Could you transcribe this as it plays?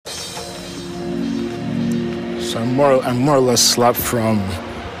So I more or less slept from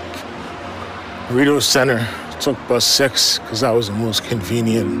Rideau Center. Took bus 6 because that was the most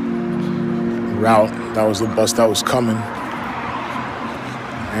convenient route. That was the bus that was coming.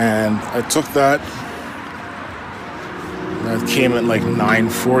 And I took that. That came at like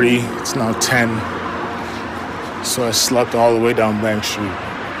 9:40. It's now 10. So I slept all the way down Bank Street.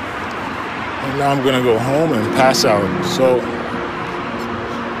 And now I'm gonna go home and pass out. So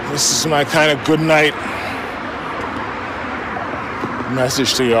this is my kind of good night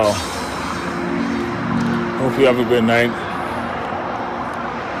message to y'all. Hope you have a good night.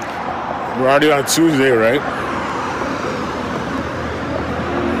 We're already on a Tuesday, right?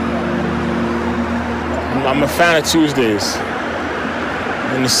 I'm a fan of Tuesdays.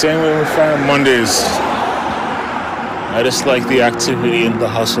 In the same way I'm a fan of Mondays. I just like the activity and the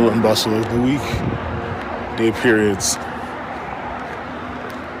hustle and bustle of the week, day periods.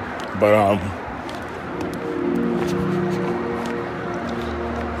 But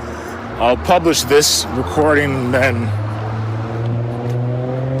I'll publish this recording and then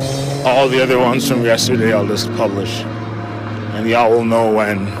all the other ones from yesterday I'll just publish. And y'all will know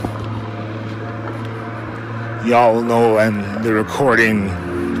when the recording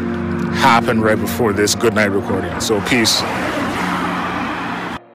happened right before this good night recording. So peace.